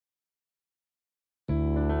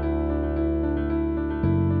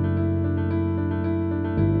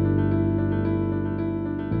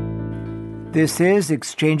This is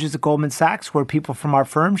Exchanges at Goldman Sachs, where people from our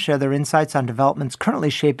firm share their insights on developments currently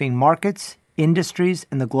shaping markets, industries,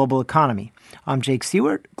 and the global economy. I'm Jake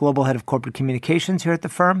Seward, Global Head of Corporate Communications here at the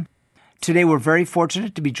firm. Today, we're very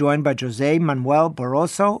fortunate to be joined by José Manuel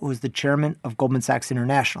Barroso, who is the chairman of Goldman Sachs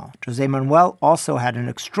International. José Manuel also had an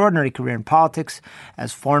extraordinary career in politics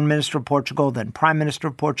as foreign minister of Portugal, then prime minister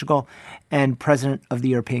of Portugal, and president of the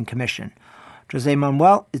European Commission. José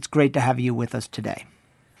Manuel, it's great to have you with us today.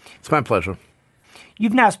 It's my pleasure.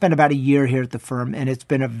 You've now spent about a year here at the firm, and it's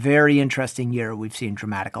been a very interesting year. We've seen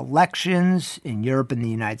dramatic elections in Europe and the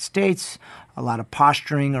United States, a lot of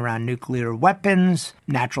posturing around nuclear weapons,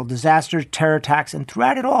 natural disasters, terror attacks, and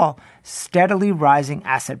throughout it all, steadily rising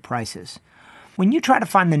asset prices. When you try to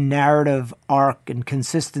find the narrative arc and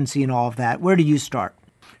consistency in all of that, where do you start?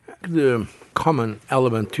 The common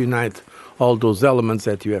element to unite all those elements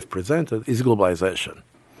that you have presented is globalization.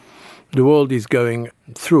 The world is going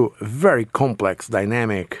through a very complex,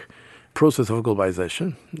 dynamic process of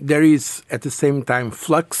globalization. There is, at the same time,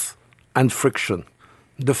 flux and friction.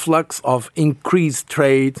 The flux of increased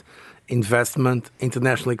trade, investment,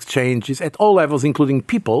 international exchanges at all levels, including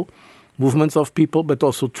people, movements of people, but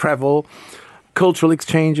also travel, cultural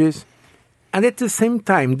exchanges. And at the same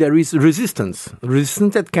time, there is resistance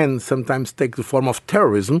that can sometimes take the form of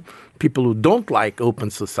terrorism, people who don't like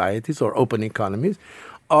open societies or open economies,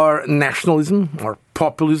 or nationalism, or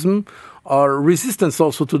populism, or resistance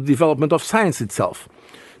also to the development of science itself.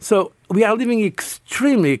 So we are living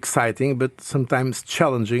extremely exciting, but sometimes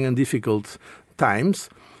challenging and difficult times.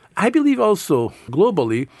 I believe also,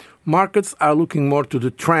 globally, markets are looking more to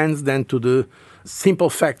the trends than to the simple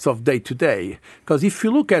facts of day-to-day. Because if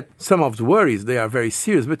you look at some of the worries, they are very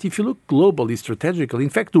serious. But if you look globally, strategically, in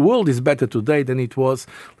fact, the world is better today than it was,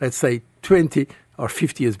 let's say, 20 or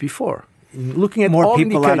 50 years before. Looking at more all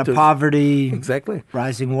people indicators, out of poverty, exactly,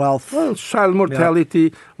 rising wealth, child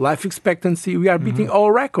mortality, life expectancy, we are beating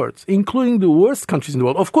all records, including the worst countries in the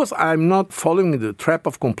world. Of course, I'm not following the trap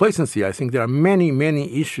of complacency. I think there are many,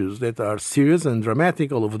 many issues that are serious and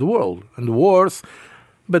dramatic all over the world, and wars.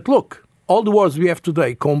 But look, all the wars we have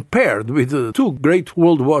today compared with the two great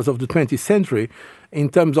world wars of the 20th century, in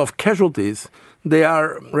terms of casualties, they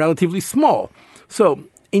are relatively small. So,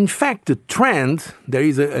 in fact, the trend, there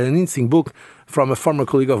is an interesting book from a former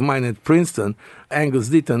colleague of mine at Princeton, Angus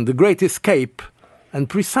Deaton, The Great Escape. And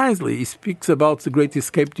precisely, he speaks about the great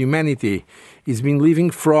escape to humanity. He's been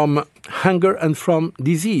living from hunger and from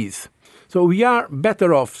disease. So we are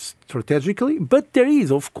better off strategically, but there is,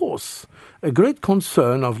 of course, a great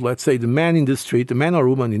concern of, let's say, the man in the street, the man or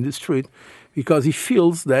woman in the street, because he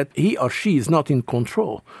feels that he or she is not in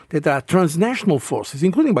control, that there are transnational forces,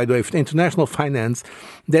 including, by the way, international finance,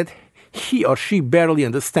 that he or she barely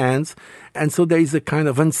understands. And so there is a kind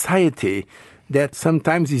of anxiety that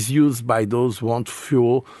sometimes is used by those who want to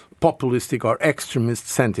fuel populistic or extremist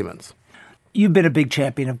sentiments. You've been a big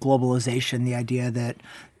champion of globalization, the idea that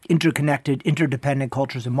interconnected, interdependent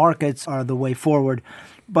cultures and markets are the way forward.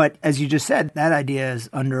 But as you just said, that idea is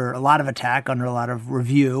under a lot of attack, under a lot of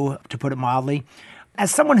review, to put it mildly. As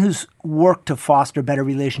someone who's worked to foster better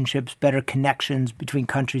relationships, better connections between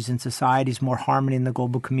countries and societies, more harmony in the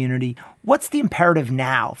global community, what's the imperative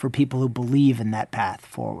now for people who believe in that path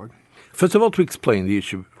forward? First of all, to explain the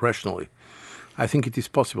issue rationally. I think it is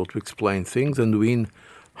possible to explain things and win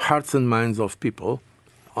hearts and minds of people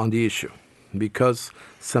on the issue. Because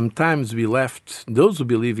sometimes we left, those who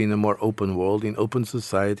believe in a more open world, in open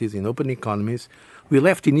societies, in open economies, we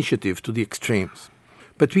left initiative to the extremes.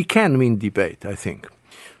 But we can win debate, I think.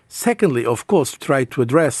 Secondly, of course, try to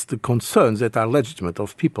address the concerns that are legitimate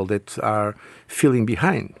of people that are feeling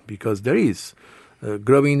behind, because there is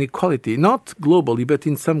growing inequality, not globally, but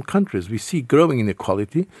in some countries. We see growing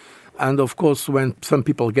inequality. And of course, when some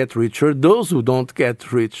people get richer, those who don't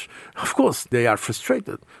get rich, of course, they are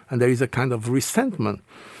frustrated. And there is a kind of resentment.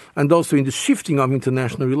 And also in the shifting of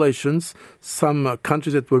international relations, some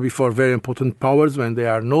countries that were before very important powers, when they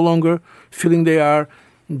are no longer feeling they are,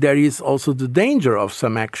 there is also the danger of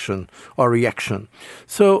some action or reaction.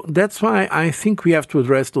 So that's why I think we have to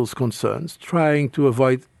address those concerns, trying to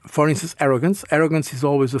avoid, for instance, arrogance. Arrogance is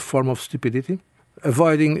always a form of stupidity.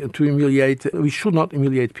 Avoiding to humiliate, we should not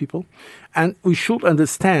humiliate people, and we should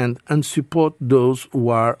understand and support those who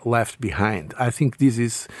are left behind. I think this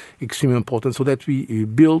is extremely important so that we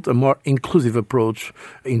build a more inclusive approach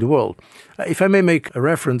in the world. If I may make a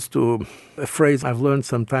reference to a phrase I've learned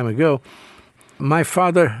some time ago, my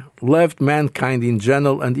father loved mankind in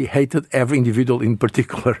general and he hated every individual in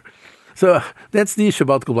particular. So that's the issue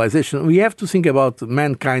about globalization. We have to think about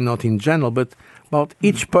mankind not in general, but about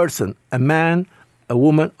each person, a man, a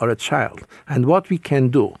woman, or a child, and what we can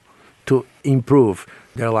do to improve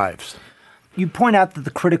their lives. You point out that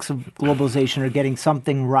the critics of globalization are getting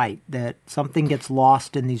something right, that something gets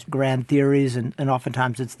lost in these grand theories, and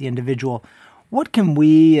oftentimes it's the individual. What can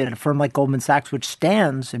we, at a firm like Goldman Sachs, which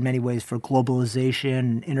stands in many ways for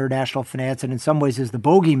globalization, international finance, and in some ways is the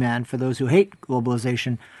bogeyman for those who hate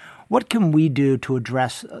globalization, what can we do to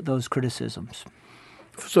address those criticisms?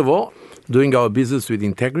 First of all, doing our business with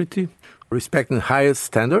integrity, respecting the highest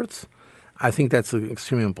standards, I think that's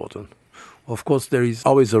extremely important. Of course, there is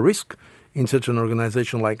always a risk in such an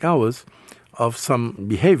organization like ours of some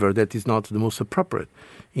behavior that is not the most appropriate.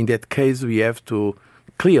 In that case, we have to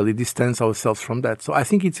clearly distance ourselves from that. So I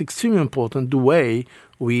think it's extremely important the way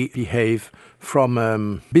we behave from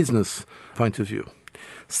a business point of view.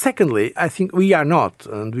 Secondly, I think we are not,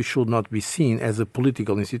 and we should not be seen as a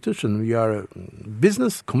political institution. We are a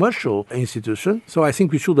business, commercial institution. So I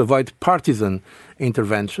think we should avoid partisan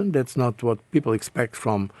intervention. That's not what people expect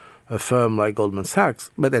from a firm like Goldman Sachs.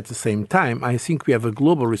 But at the same time, I think we have a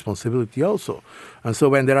global responsibility also. And so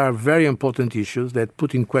when there are very important issues that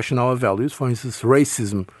put in question our values, for instance,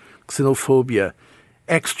 racism, xenophobia,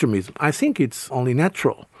 extremism, I think it's only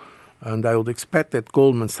natural. And I would expect that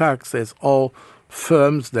Goldman Sachs, as all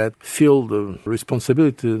firms that feel the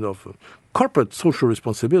responsibility of corporate social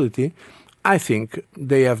responsibility, I think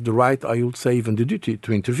they have the right, I would say even the duty,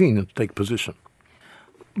 to intervene and take position.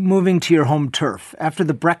 Moving to your home turf, after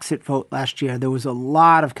the Brexit vote last year, there was a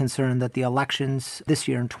lot of concern that the elections this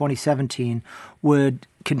year in 2017 would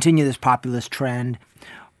continue this populist trend.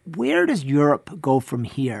 Where does Europe go from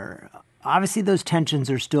here? Obviously, those tensions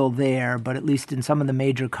are still there, but at least in some of the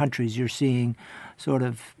major countries, you're seeing sort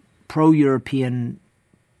of pro-European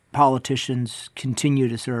politicians continue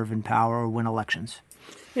to serve in power or win elections.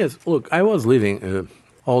 Yes, look, I was living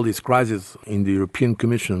all these crises in the European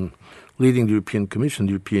Commission, leading the European Commission,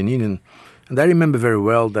 the European Union. And I remember very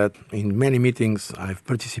well that in many meetings I've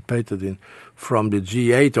participated in, from the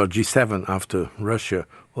G8 or G7 after Russia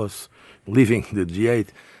was leaving the G8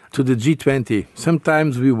 to the G20.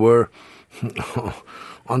 Sometimes we were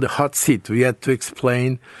on the hot seat. We had to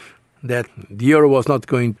explain that the euro was not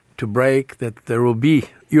going to break, that there will be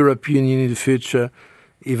European Union in the future.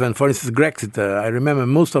 Even, for instance, Brexit. I remember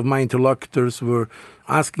most of my interlocutors were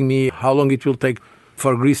asking me how long it will take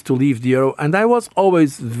for Greece to leave the euro. And I was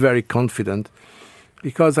always very confident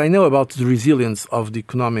because I know about the resilience of the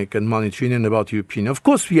economic and monetary union, about the European Union. Of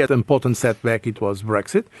course, we had an important setback. It was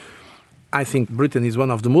Brexit. I think Britain is one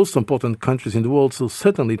of the most important countries in the world, so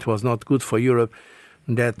certainly it was not good for Europe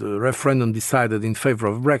that the referendum decided in favor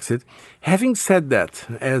of Brexit. Having said that,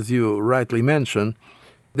 as you rightly mentioned,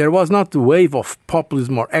 there was not a wave of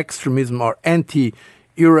populism or extremism or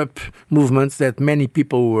anti-Europe movements that many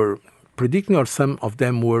people were predicting or some of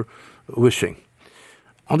them were wishing.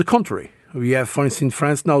 On the contrary, we have, for instance, in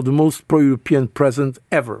France now the most pro-European president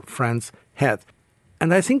ever France had.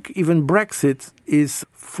 And I think even Brexit is,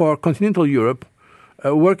 for continental Europe,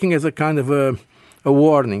 working as a kind of a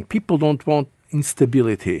warning. People don't want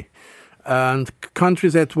instability. And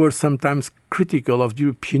countries that were sometimes critical of the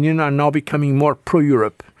European Union are now becoming more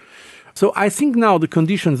pro-Europe. So I think now the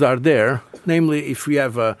conditions are there, namely if we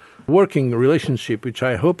have a working relationship, which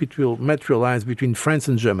I hope it will materialize between France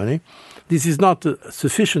and Germany. This is not a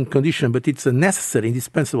sufficient condition, but it's a necessary,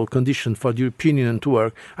 indispensable condition for the European Union to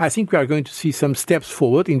work. I think we are going to see some steps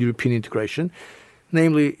forward in the European integration,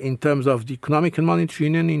 namely in terms of the economic and monetary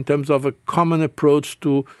union, in terms of a common approach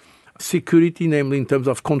to security, namely in terms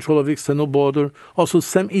of control of the external border, also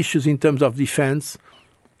some issues in terms of defense.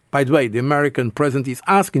 By the way, the American president is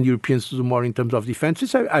asking the Europeans to do more in terms of defense,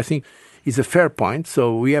 which I think is a fair point.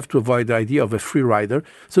 So we have to avoid the idea of a free rider.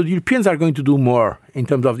 So the Europeans are going to do more in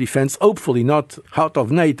terms of defense, hopefully not out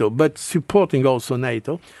of NATO, but supporting also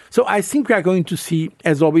NATO. So I think we are going to see,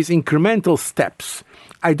 as always, incremental steps.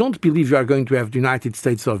 I don't believe we are going to have the United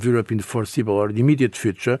States of Europe in the foreseeable or the immediate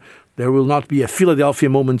future. There will not be a Philadelphia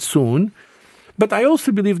moment soon. But I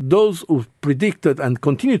also believe those who predicted and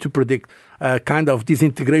continue to predict a kind of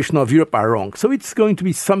disintegration of Europe are wrong. So it's going to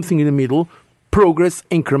be something in the middle, progress,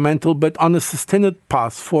 incremental, but on a sustained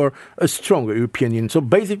path for a stronger European Union. So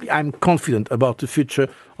basically, I'm confident about the future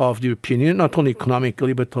of the European Union, not only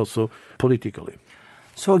economically, but also politically.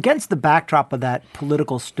 So against the backdrop of that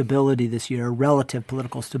political stability this year, relative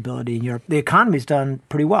political stability in Europe, the economy's done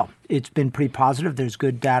pretty well. It's been pretty positive. There's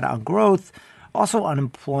good data on growth, also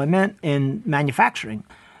unemployment and manufacturing.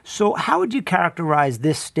 So how would you characterize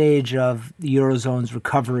this stage of the Eurozone's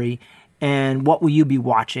recovery, and what will you be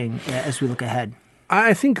watching as we look ahead?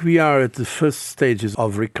 I think we are at the first stages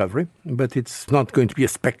of recovery, but it's not going to be a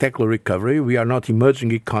spectacular recovery. We are not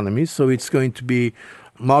emerging economies, so it's going to be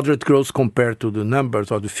moderate growth compared to the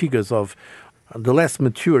numbers or the figures of the less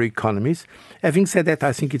mature economies. Having said that,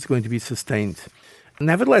 I think it's going to be sustained.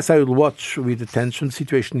 Nevertheless, I will watch with attention the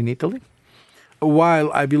situation in Italy.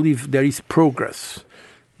 While I believe there is progress,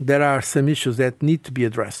 there are some issues that need to be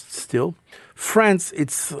addressed still. France,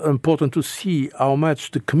 it's important to see how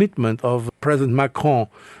much the commitment of President Macron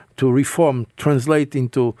to reform translate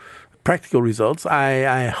into practical results.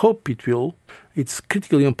 I hope it will. It's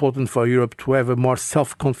critically important for Europe to have a more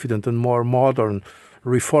self-confident and more modern,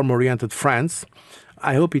 reform-oriented France.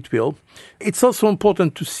 I hope it will. It's also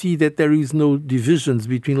important to see that there is no divisions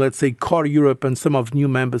between, let's say, core Europe and some of new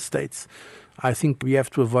member states. I think we have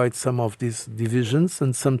to avoid some of these divisions,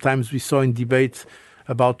 and sometimes we saw in debates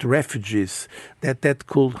about refugees that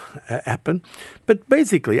could happen. But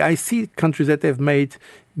basically, I see countries that have made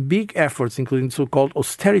big efforts, including so-called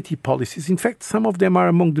austerity policies. In fact, some of them are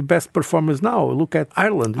among the best performers now. Look at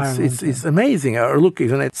Ireland. It's amazing. Or look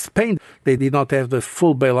even at Spain. They did not have the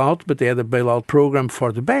full bailout, but they had a bailout program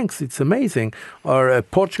for the banks. It's amazing. Or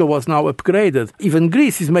Portugal was now upgraded. Even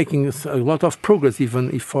Greece is making a lot of progress, even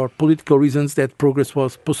if for political reasons that progress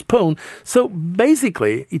was postponed. So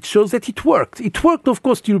basically, it shows that it worked. It worked, of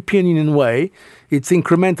course, the European Union way. It's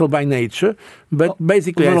incremental by nature, but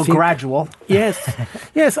basically a little gradual.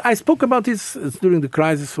 Yes, I spoke about this during the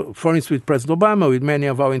crisis, for instance, with President Obama, with many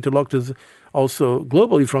of our interlocutors, also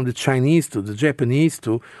globally, from the Chinese to the Japanese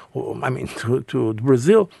to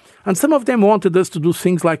Brazil. And some of them wanted us to do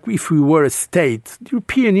things like if we were a state. The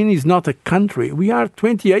European Union is not a country. We are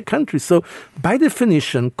 28 countries. So by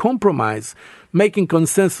definition, compromise, making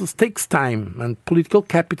consensus takes time and political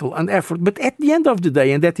capital and effort. But at the end of the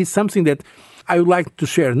day, and that is something that I would like to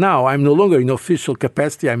share now, I'm no longer in official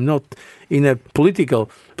capacity. I'm not in a political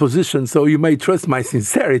position, so you may trust my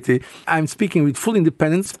sincerity. I'm speaking with full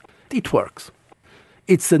independence. It works.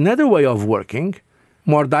 It's another way of working,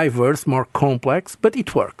 more diverse, more complex, but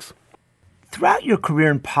it works. Throughout your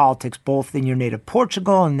career in politics, both in your native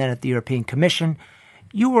Portugal and then at the European Commission,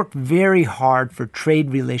 you worked very hard for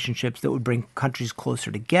trade relationships that would bring countries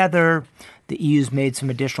closer together. The EU's made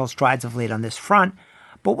some additional strides of late on this front.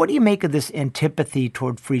 But what do you make of this antipathy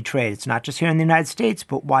toward free trade? It's not just here in the United States,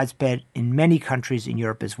 but widespread in many countries in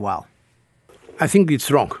Europe as well. I think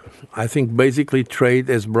it's wrong. I think basically trade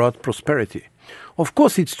has brought prosperity. Of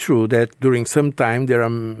course, it's true that during some time there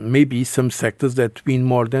are maybe some sectors that win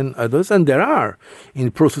more than others, and there are, in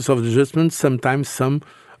the process of adjustment, sometimes some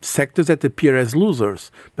sectors that appear as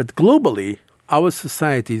losers. But globally, our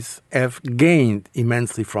societies have gained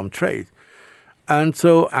immensely from trade. And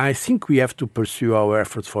so I think we have to pursue our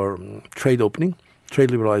efforts for trade opening, trade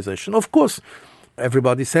liberalization. Of course,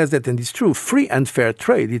 everybody says that, and it's true, free and fair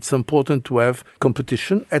trade. It's important to have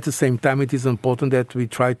competition. At the same time, it is important that we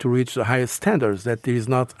try to reach the highest standards, that there is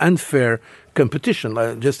not unfair competition.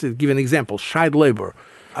 Just to give an example, child labor.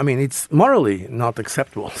 I mean, it's morally not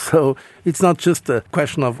acceptable. So it's not just a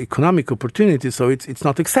question of economic opportunity, so it's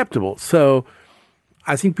not acceptable. So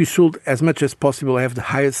I think we should, as much as possible, have the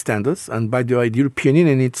highest standards. And by the way, the European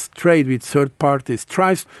Union, in its trade with third parties,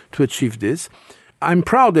 tries to achieve this. I'm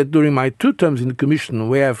proud that during my 2 terms in the Commission,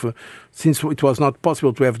 we have, since it was not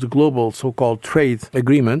possible to have the global so-called trade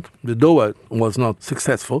agreement, the Doha was not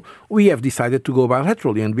successful, we have decided to go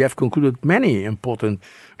bilaterally, and we have concluded many important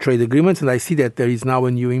trade agreements, and I see that there is now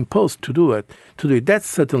a new impulse to do it. That's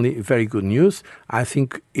certainly very good news. I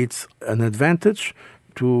think it's an advantage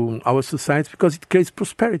to our society because it creates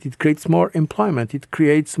prosperity, it creates more employment, it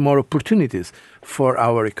creates more opportunities for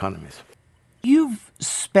our economies. You've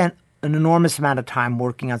spent an enormous amount of time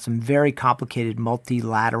working on some very complicated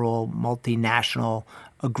multilateral, multinational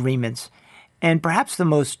agreements. And perhaps the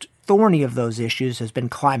most thorny of those issues has been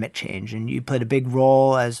climate change. And you played a big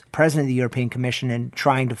role as president of the European Commission in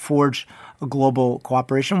trying to forge a global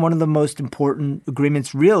cooperation. One of the most important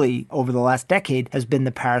agreements really over the last decade has been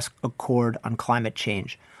the Paris Accord on climate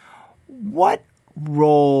change. What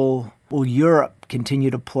role will Europe continue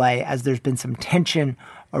to play as there's been some tension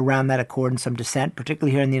around that accord and some dissent,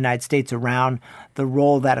 particularly here in the United States, around the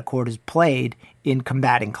role that accord has played in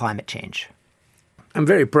combating climate change? I'm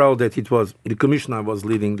very proud that it was the commission I was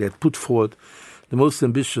leading that put forward the most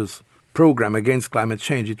ambitious program against climate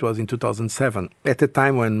change. It was in 2007, at a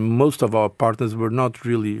time when most of our partners were not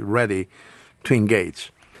really ready to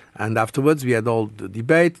engage. And afterwards, we had all the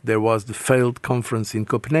debate. There was the failed conference in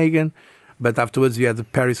Copenhagen, but afterwards we had the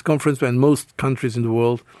Paris conference when most countries in the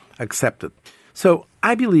world accepted. So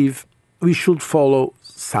I believe we should follow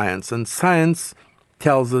science, and science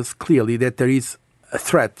tells us clearly that there is a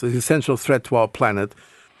threat, an essential threat to our planet,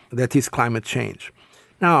 that is climate change.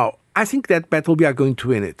 Now, I think that battle we are going to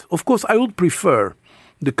win it. Of course, I would prefer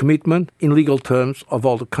the commitment in legal terms of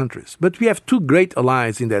all the countries. But we have two great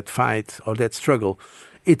allies in that fight or that struggle.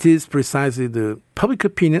 It is precisely the public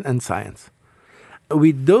opinion and science.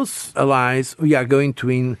 With those allies, we are going to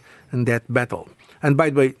win in that battle. And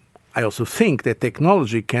by the way, I also think that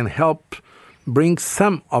technology can help bring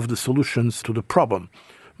some of the solutions to the problem.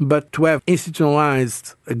 But to have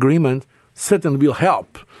institutionalized agreement certainly will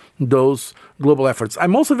help those global efforts.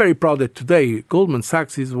 I'm also very proud that today Goldman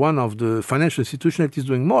Sachs is one of the financial institutions that is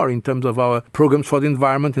doing more in terms of our programs for the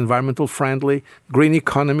environment, environmental friendly, green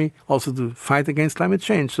economy, also the fight against climate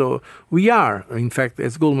change. So we are, in fact,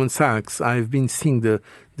 as Goldman Sachs, I've been seeing the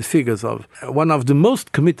figures of one of the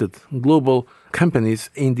most committed global companies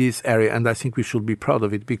in this area, and I think we should be proud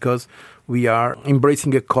of it because we are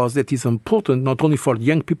embracing a cause that is important not only for the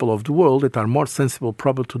young people of the world that are more sensible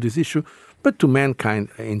probably to this issue, but to mankind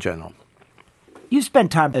in general. You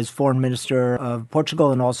spent time as foreign minister of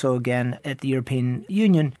Portugal and also again at the European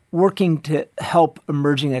Union working to help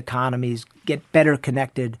emerging economies get better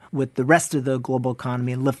connected with the rest of the global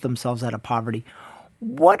economy and lift themselves out of poverty.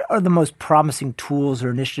 What are the most promising tools or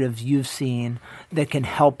initiatives you've seen that can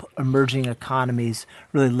help emerging economies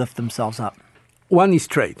really lift themselves up? One is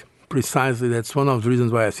trade. Precisely, that's one of the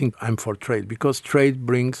reasons why I think I'm for trade, because trade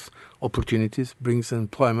brings opportunities, brings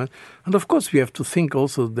employment. And of course, we have to think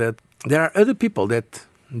also that there are other people that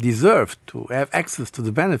deserve to have access to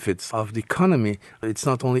the benefits of the economy. It's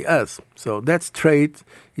not only us. So that's trade.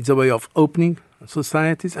 It's a way of opening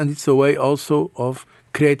societies, and it's a way also of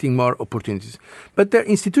creating more opportunities. But there are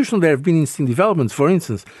institutions that have been in developments. For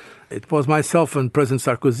instance, it was myself and President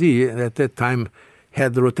Sarkozy at that time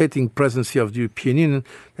had the rotating presidency of the European Union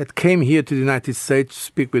that came here to the United States to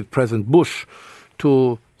speak with President Bush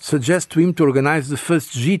to suggest to him to organize the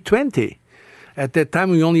first G20. At that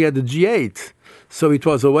time, we only had the G8. So it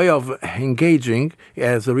was a way of engaging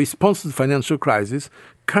as a response to the financial crisis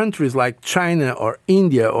countries like China or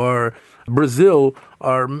India or Brazil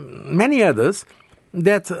or many others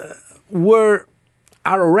that are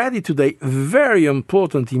already today very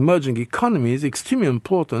important emerging economies, extremely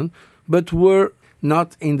important, but were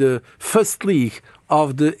not in the first league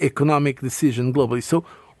of the economic decision globally. So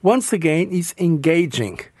once again, is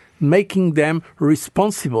engaging, making them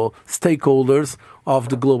responsible stakeholders of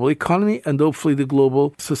the global economy and hopefully the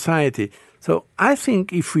global society. So I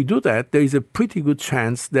think if we do that, there is a pretty good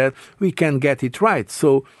chance that we can get it right.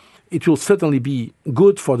 So it will certainly be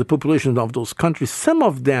good for the population of those countries. Some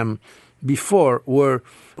of them before were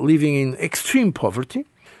living in extreme poverty,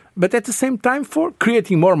 but at the same time for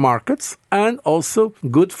creating more markets and also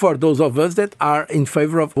good for those of us that are in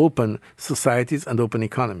favor of open societies and open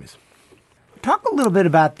economies. Talk a little bit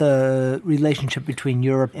about the relationship between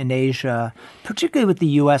Europe and Asia, particularly with the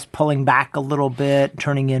U.S. pulling back a little bit,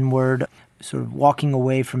 turning inward, sort of walking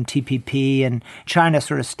away from TPP, and China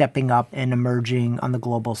sort of stepping up and emerging on the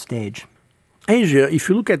global stage. Asia, if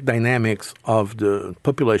you look at dynamics of the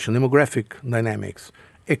population, demographic dynamics,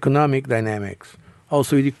 economic dynamics,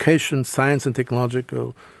 also education, science and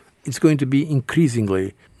technological, it's going to be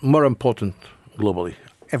increasingly more important globally.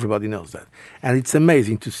 Everybody knows that. And it's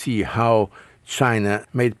amazing to see how China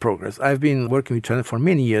made progress. I've been working with China for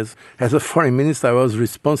many years. As a foreign minister, I was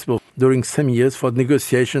responsible during some years for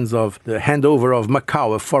negotiations of the handover of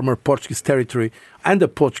Macau, a former Portuguese territory, and the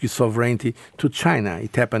Portuguese sovereignty to China.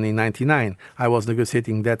 It happened in 1999. I was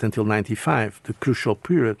negotiating that until 1995, the crucial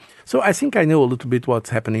period. So I think I know a little bit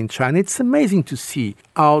what's happening in China. It's amazing to see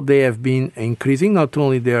how they have been increasing not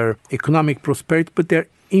only their economic prosperity, but their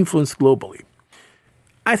influence globally.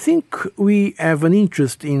 I think we have an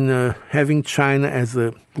interest in having China as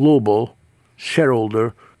a global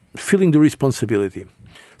shareholder, feeling the responsibility.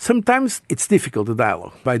 Sometimes it's difficult, the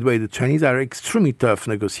dialogue. By the way, the Chinese are extremely tough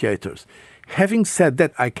negotiators. Having said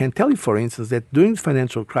that, I can tell you, for instance, that during the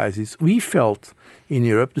financial crisis, we felt in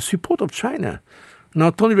Europe the support of China.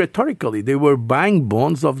 Not only rhetorically, they were buying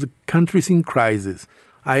bonds of the countries in crisis.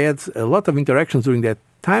 I had a lot of interactions during that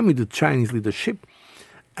time with the Chinese leadership,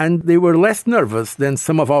 and they were less nervous than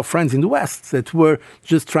some of our friends in the West that were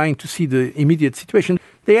just trying to see the immediate situation.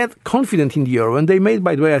 They had confidence in the euro, and they made,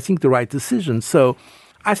 by the way, I think, the right decision. So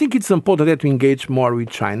I think it's important that we engage more with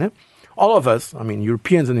China. All of us, I mean,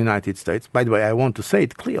 Europeans and the United States, by the way, I want to say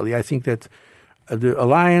it clearly, I think that the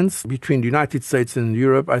alliance between the United States and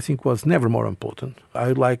Europe, I think, was never more important. I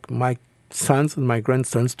would like my sons and my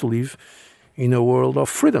grandsons to live in a world of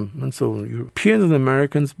freedom. And so Europeans and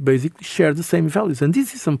Americans basically share the same values. And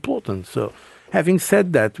this is important. So having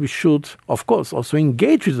said that, we should, of course, also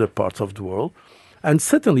engage with other parts of the world. And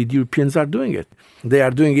certainly the Europeans are doing it. They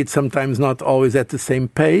are doing it sometimes not always at the same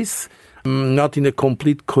pace. not in a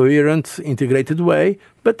complete, coherent, integrated way,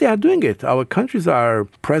 but they are doing it. Our countries are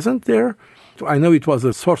present there. I know it was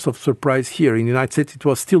a source of surprise here in the United States. It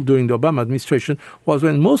was still during the Obama administration, was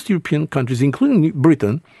when most European countries, including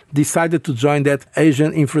Britain, decided to join that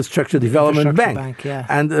Asian Infrastructure Development Bank. Yeah.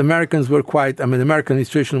 And Americans were the American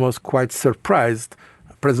administration was quite surprised.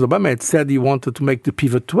 President Obama had said he wanted to make the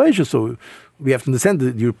pivot to Asia, so we have to understand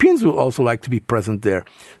that the Europeans will also like to be present there.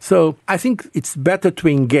 So I think it's better to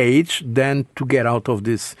engage than to get out of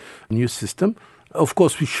this new system. Of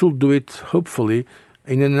course, we should do it, hopefully,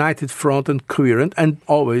 in a united front and coherent, and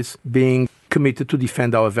always being committed to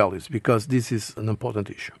defend our values, because this is an important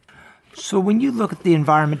issue. So when you look at the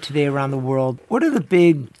environment today around the world, what are the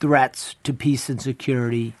big threats to peace and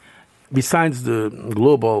security? Besides the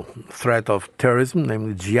global threat of terrorism,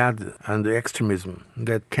 namely jihad and the extremism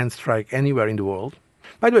that can strike anywhere in the world.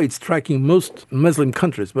 By the way, it's striking most Muslim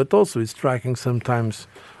countries, but also it's striking sometimes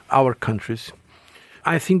our countries.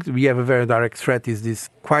 I think we have a very direct threat is this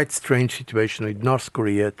quite strange situation with North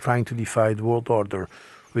Korea trying to defy the world order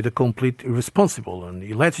with a complete irresponsible and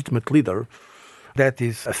illegitimate leader. That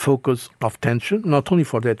is a focus of tension, not only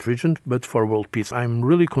for that region, but for world peace. I'm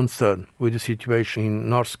really concerned with the situation in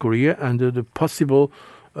North Korea and the possible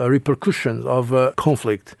repercussions of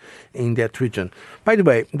conflict in that region. By the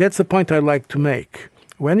way, that's a point I'd like to make.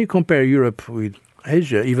 When you compare Europe with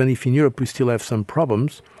Asia, even if in Europe we still have some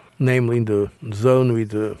problems, namely in the zone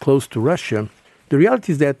with close to Russia, the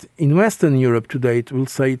reality is that in Western Europe today, it will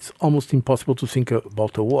say it's almost impossible to think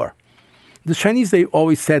about a war. The Chinese, they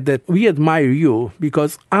always said that we admire you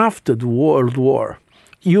because after the World War,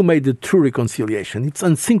 you made the true reconciliation. It's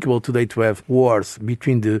unthinkable today to have wars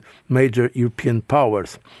between the major European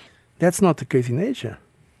powers. That's not the case in Asia.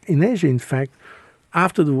 In Asia, in fact,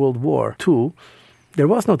 after the World War II, there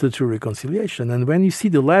was not a true reconciliation. And when you see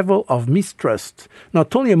the level of mistrust,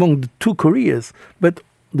 not only among the two Koreas, but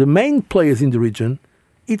the main players in the region,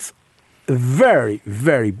 it's a very,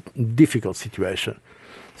 very difficult situation.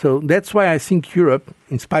 So that's why I think Europe,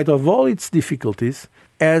 in spite of all its difficulties,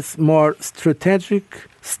 has more strategic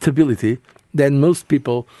stability than most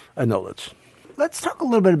people acknowledge. Let's talk a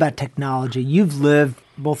little bit about technology. You've lived,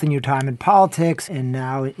 both in your time in politics and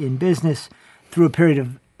now in business, through a period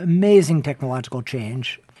of amazing technological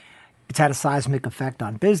change. It's had a seismic effect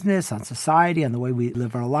on business, on society, on the way we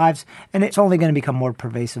live our lives, and it's only going to become more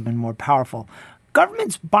pervasive and more powerful.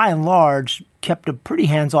 Governments, by and large, kept a pretty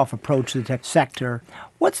hands-off approach to the tech sector.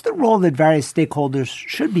 What's the role that various stakeholders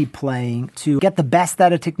should be playing to get the best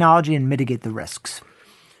out of technology and mitigate the risks?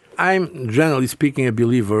 I'm, generally speaking, a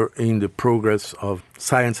believer in the progress of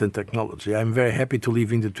science and technology. I'm very happy to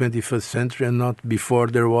live in the 21st century and not before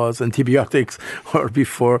there was antibiotics or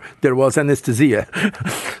before there was anesthesia.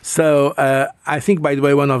 So I think, by the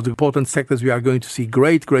way, one of the important sectors we are going to see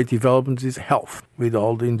great developments is health, with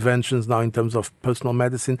all the inventions now in terms of personal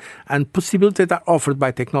medicine and possibilities that are offered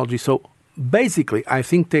by technology. So basically, I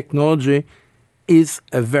think technology is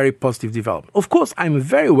a very positive development. Of course, I'm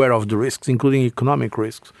very aware of the risks, including economic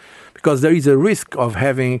risks, because there is a risk of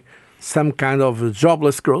having some kind of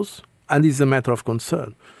jobless growth, and it's a matter of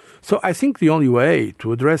concern. So I think the only way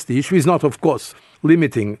to address the issue is not, of course,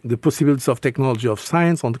 limiting the possibilities of technology, of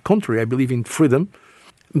science. On the contrary, I believe in freedom,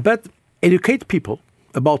 but educate people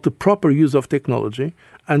about the proper use of technology,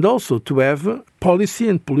 and also to have policy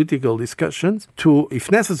and political discussions to,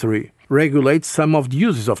 if necessary, regulate some of the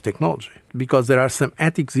uses of technology, because there are some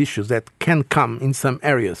ethics issues that can come in some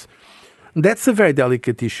areas. That's a very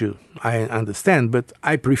delicate issue, I understand, but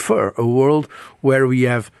I prefer a world where we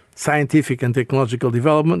have scientific and technological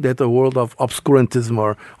development than a world of obscurantism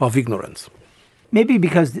or of ignorance. Maybe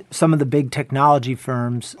because some of the big technology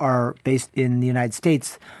firms are based in the United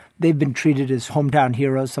States, they've been treated as hometown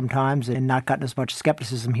heroes sometimes and not gotten as much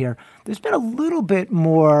skepticism here. There's been a little bit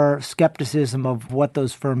more skepticism of what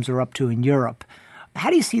those firms are up to in Europe.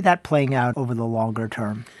 How do you see that playing out over the longer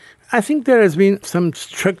term? I think there has been some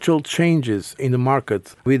structural changes in the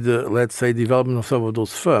market with the, let's say, development of some of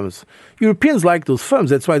those firms. Europeans like those firms.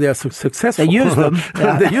 That's why they are so successful. They use them.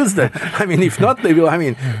 Yeah. They use them. I mean, if not, they will. I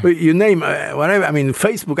mean, you name whatever. I mean,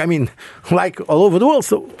 Facebook. I mean, like all over the world.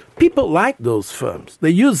 So people like those firms.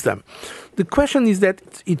 They use them. The question is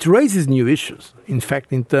that it raises new issues, in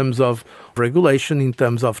fact, in terms of regulation, in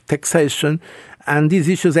terms of taxation, and these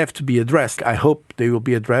issues have to be addressed. I hope they will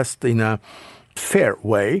be addressed in a fair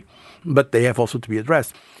way, but they have also to be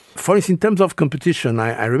addressed. For instance, in terms of competition,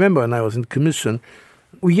 I remember when I was in the Commission,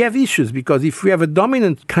 we have issues because if we have a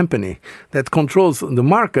dominant company that controls the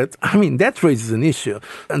market, that raises an issue.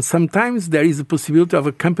 And sometimes there is a possibility of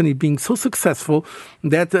a company being so successful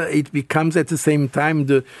that it becomes at the same time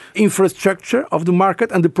the infrastructure of the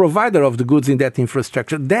market and the provider of the goods in that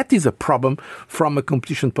infrastructure. That is a problem from a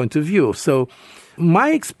competition point of view. So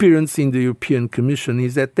my experience in the European Commission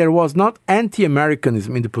is that there was not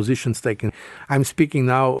anti-Americanism in the positions taken. I'm speaking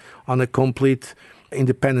now on a complete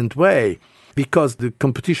independent way. Because the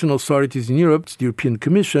competition authorities in Europe, the European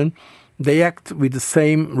Commission, they act with the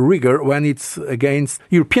same rigor when it's against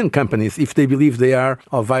European companies if they believe they are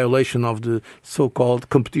a violation of the so-called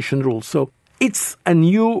competition rules. So it's a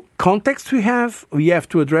new context we have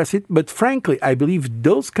to address it. But frankly, I believe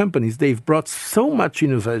those companies, they've brought so much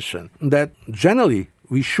innovation that generally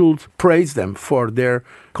we should praise them for their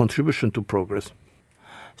contribution to progress.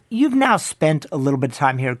 You've now spent a little bit of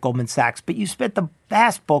time here at Goldman Sachs, but you spent the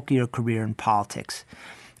vast bulk of your career in politics.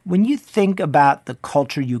 When you think about the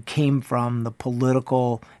culture you came from, the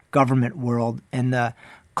political government world, and the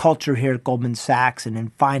culture here at Goldman Sachs and in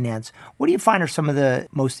finance, what do you find are some of the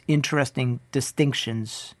most interesting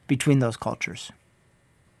distinctions between those cultures?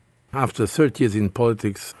 After 30 years in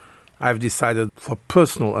politics, I've decided for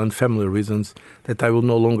personal and family reasons that I will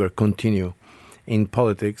no longer continue in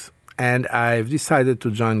politics. And I've decided to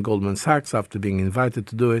join Goldman Sachs after being invited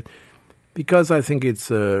to do it because I think it's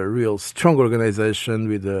a real strong organization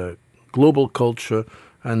with a global culture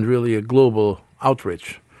and really a global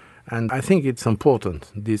outreach. And I think it's important,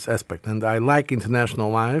 this aspect. And I like international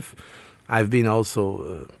life. I've been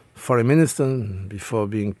also foreign minister before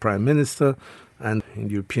being prime minister. And in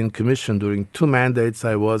the European Commission, during 2 mandates,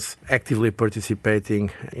 I was actively participating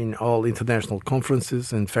in all international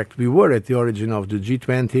conferences. In fact, we were at the origin of the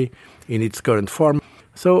G20 in its current form.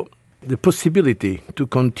 So the possibility to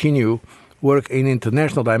continue work in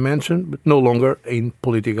international dimension, but no longer in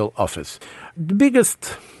political office. The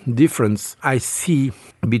biggest difference I see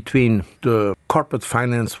between the corporate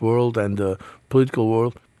finance world and the political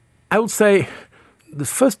world, I would say the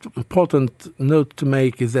first important note to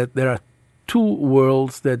make is that there are 2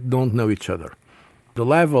 worlds that don't know each other. The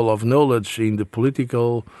level of knowledge in the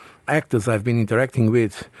political actors I've been interacting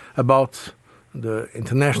with about the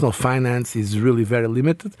international finance is really very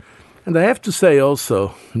limited. And I have to say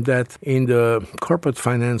also that in the corporate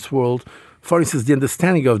finance world, for instance, the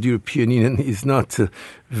understanding of the European Union is not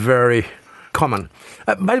very common.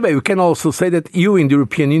 By the way, we can also say that you in the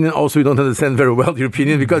European Union also don't understand very well the European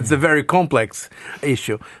Union because it's a very complex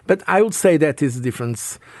issue. But I would say that is the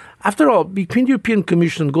difference. After all, between the European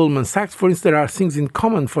Commission and Goldman Sachs, for instance, there are things in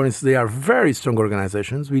common. For instance, they are very strong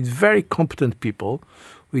organizations with very competent people,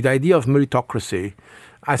 with the idea of meritocracy.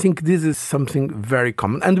 I think this is something very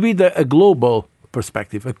common. And with a global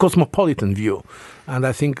perspective, a cosmopolitan view. And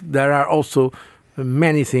I think there are also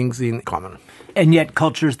many things in common. And yet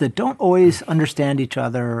cultures that don't always understand each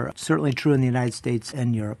other, certainly true in the United States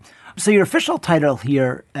and Europe. So your official title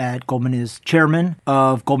here at Goldman is Chairman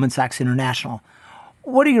of Goldman Sachs International.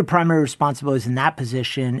 What are your primary responsibilities in that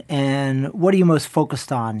position, and what are you most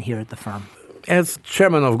focused on here at the firm? As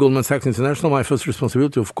chairman of Goldman Sachs International, my first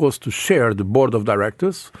responsibility, of course, to chair the board of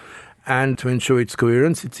directors and to ensure its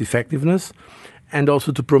coherence, its effectiveness, and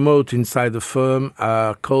also to promote inside the firm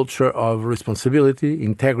a culture of responsibility,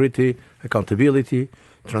 integrity, accountability,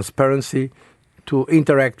 transparency, to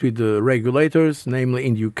interact with the regulators, namely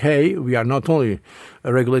in the UK. We are not only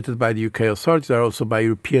regulated by the UK authorities, they are also by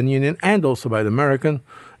European Union and also by the American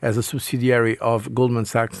as a subsidiary of Goldman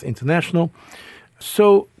Sachs International.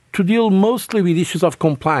 So to deal mostly with issues of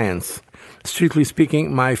compliance. Strictly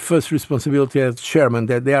speaking, my first responsibility as chairman,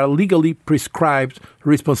 that they are legally prescribed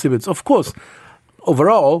responsibilities. Of course,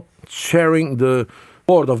 overall, chairing the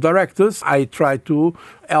board of directors, I try to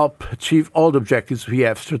help achieve all the objectives we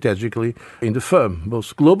have strategically in the firm,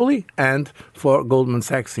 both globally and for Goldman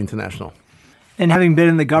Sachs International. And having been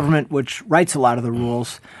in the government, which writes a lot of the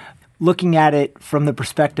rules, looking at it from the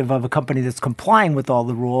perspective of a company that's complying with all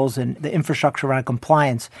the rules and the infrastructure around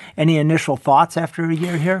compliance, any initial thoughts after a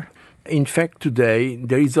year here? In fact, today,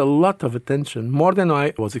 there is a lot of attention, more than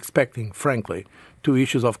I was expecting, frankly, to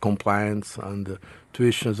issues of compliance and to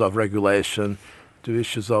issues of regulation, to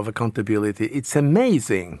issues of accountability. It's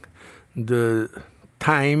amazing the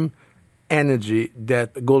time, energy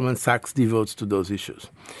that Goldman Sachs devotes to those issues.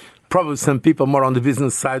 Probably some people more on the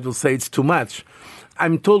business side will say it's too much.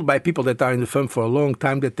 I'm told by people that are in the firm for a long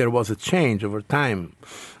time that there was a change over time.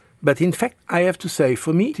 But in fact, I have to say,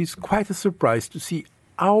 for me, it is quite a surprise to see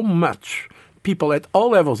how much people at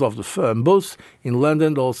all levels of the firm, both in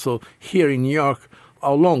London, also here in New York,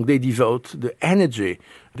 how long they devote the energy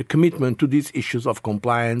the commitment to these issues of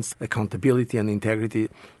compliance, accountability, and integrity,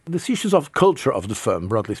 these issues of culture of the firm,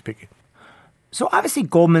 broadly speaking. So obviously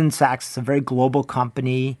Goldman Sachs is a very global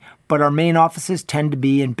company, but our main offices tend to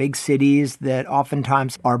be in big cities that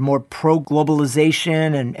oftentimes are more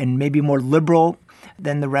pro-globalization and maybe more liberal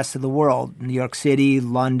than the rest of the world. New York City,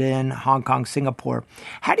 London, Hong Kong, Singapore.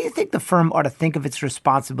 How do you think the firm ought to think of its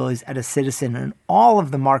responsibilities as a citizen in all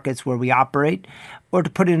of the markets where we operate? Or to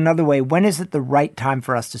put it another way, when is it the right time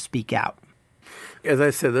for us to speak out? As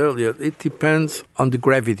I said earlier, it depends on the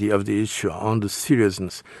gravity of the issue, on the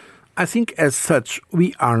seriousness. I think as such,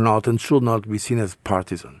 we are not and should not be seen as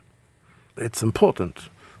partisan. It's important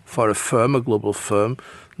for a firm, a global firm,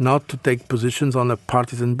 not to take positions on a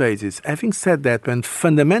partisan basis. Having said that, when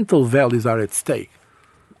fundamental values are at stake,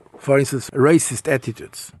 for instance, racist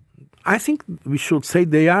attitudes, I think we should say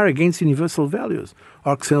they are against universal values,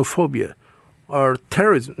 or xenophobia, or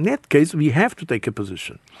terrorism. In that case, we have to take a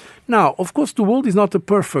position. Now, of course, the world is not a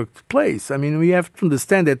perfect place. I mean, we have to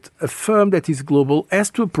understand that a firm that is global has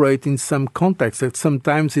to operate in some context. That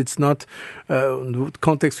sometimes it's not the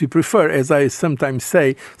context we prefer. As I sometimes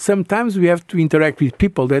say, sometimes we have to interact with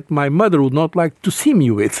people that my mother would not like to see me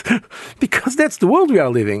with, because that's the world we are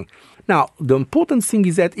living. Now, the important thing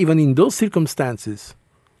is that even in those circumstances,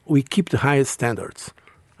 we keep the highest standards.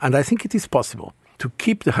 And I think it is possible to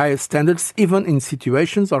keep the highest standards even in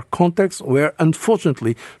situations or contexts where,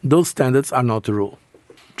 unfortunately, those standards are not the rule.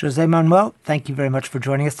 José Manuel, thank you very much for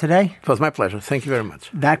joining us today. It was my pleasure. Thank you very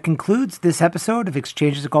much. That concludes this episode of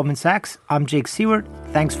Exchanges at Goldman Sachs. I'm Jake Siewert.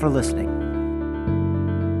 Thanks for listening.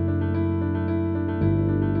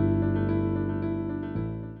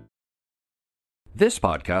 This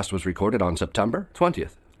podcast was recorded on September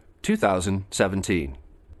 20th, 2017.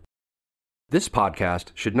 This podcast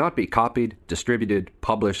should not be copied, distributed,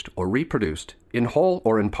 published, or reproduced in whole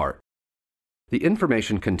or in part. The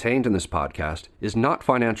information contained in this podcast is not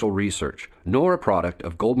financial research, nor a product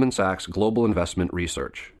of Goldman Sachs Global Investment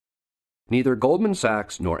Research. Neither Goldman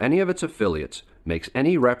Sachs nor any of its affiliates makes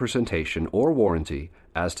any representation or warranty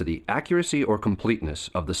as to the accuracy or completeness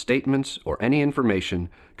of the statements or any information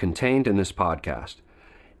contained in this podcast,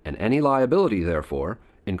 and any liability, therefore,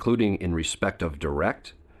 including in respect of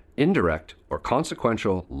direct, indirect, or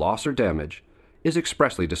consequential loss or damage, is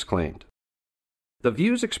expressly disclaimed. The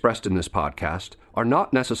views expressed in this podcast are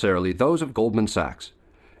not necessarily those of Goldman Sachs,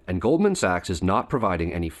 and Goldman Sachs is not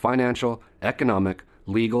providing any financial, economic,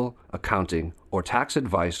 legal, accounting, or tax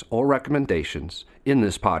advice or recommendations in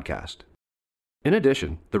this podcast. In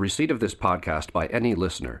addition, the receipt of this podcast by any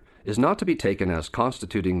listener is not to be taken as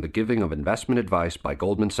constituting the giving of investment advice by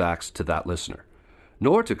Goldman Sachs to that listener,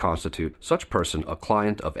 nor to constitute such person a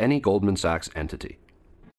client of any Goldman Sachs entity.